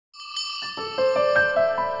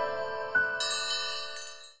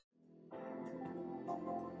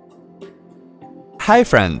Hi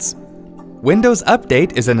friends! Windows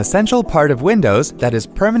Update is an essential part of Windows that is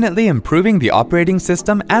permanently improving the operating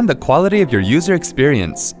system and the quality of your user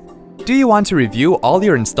experience. Do you want to review all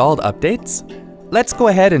your installed updates? Let's go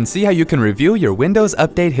ahead and see how you can review your Windows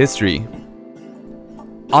Update history.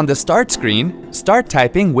 On the Start screen, start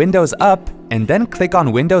typing Windows Up and then click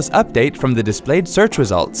on Windows Update from the displayed search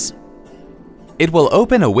results. It will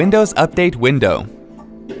open a Windows Update window.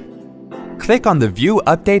 Click on the View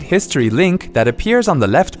Update History link that appears on the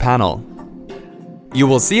left panel. You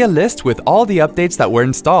will see a list with all the updates that were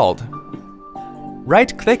installed.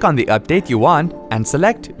 Right-click on the update you want and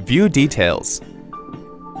select View Details.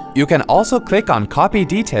 You can also click on Copy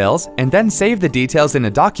Details and then save the details in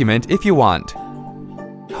a document if you want.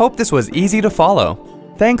 Hope this was easy to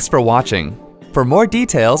follow. Thanks for watching. For more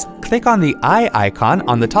details, click on the eye icon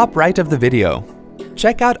on the top right of the video.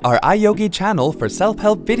 Check out our iYogi channel for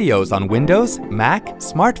self-help videos on Windows, Mac,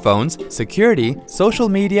 smartphones, security, social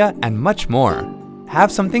media, and much more.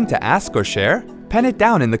 Have something to ask or share? Pen it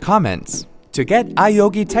down in the comments. To get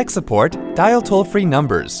iYogi tech support, dial toll-free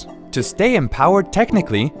numbers. To stay empowered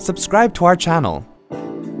technically, subscribe to our channel.